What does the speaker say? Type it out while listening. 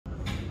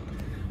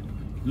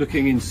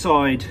Looking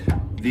inside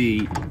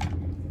the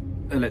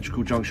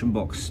electrical junction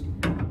box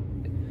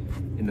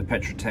in the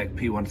Petrotec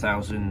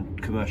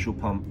P1000 commercial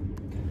pump,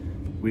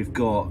 we've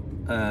got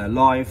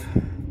live,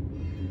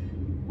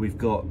 we've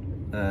got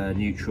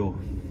neutral,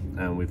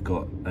 and we've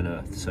got an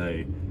earth.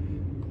 So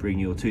bring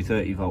your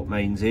 230 volt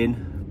mains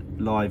in,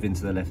 live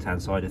into the left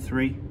hand side of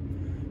 3,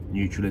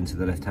 neutral into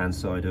the right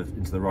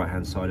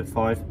hand side of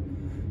 5,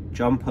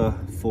 jumper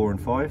 4 and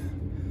 5,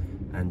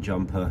 and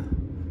jumper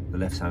the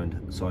left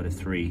hand side of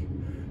 3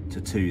 to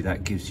 2.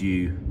 That gives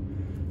you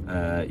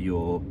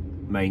your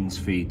mains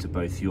feed to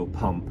both your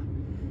pump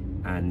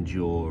and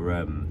your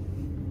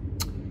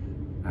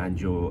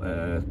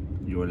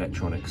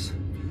electronics.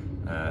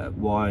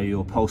 Wire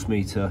your pulse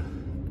meter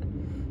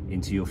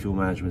into your fuel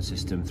management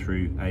system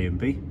through A and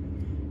B,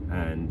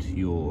 and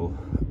your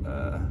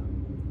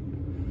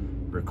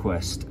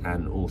request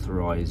and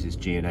authorize is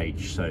G and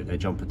H. So they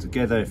jumper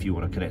together. If you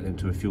want to connect them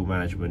to a fuel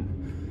management,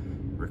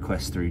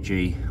 request through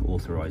G,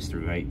 authorize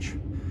through H.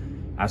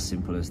 As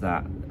simple as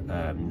that.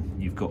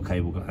 You've got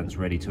cable glands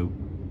ready to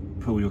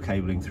pull your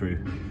cabling through.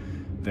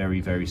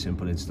 Very, very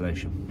simple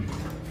installation.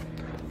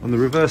 On the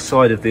reverse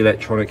side of the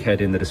electronic head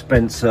in the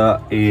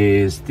dispenser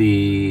is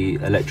the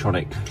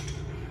electronic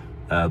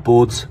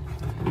boards,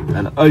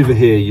 and over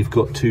here you've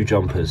got 2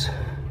 jumpers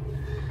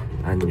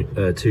and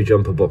 2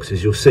 jumper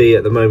boxes. You'll see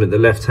at the moment the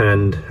left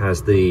hand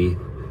has the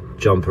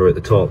jumper at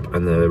the top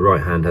and the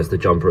right hand has the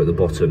jumper at the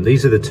bottom.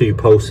 These are the 2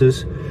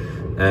 pulses.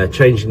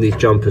 Changing these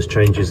jumpers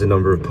changes the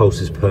number of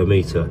pulses per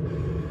meter.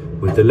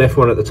 With the left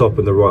one at the top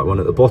and the right one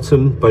at the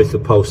bottom, both the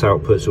pulse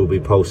outputs will be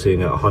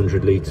pulsing at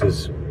 100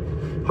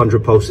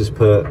 pulses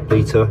per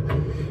litre.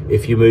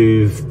 If you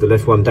move the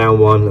left one down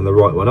 1 and the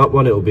right one up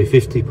 1, it will be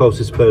 50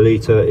 pulses per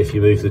litre. If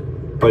you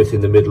move both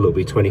in the middle, it will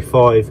be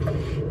 25.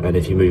 And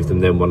if you move them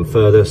then 1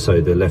 further, so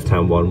the left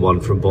hand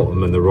one from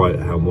bottom and the right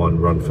hand one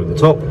run from the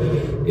top,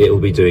 it will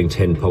be doing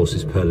 10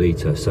 pulses per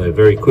litre. So a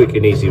very quick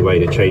and easy way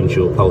to change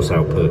your pulse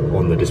output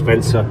on the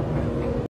dispenser.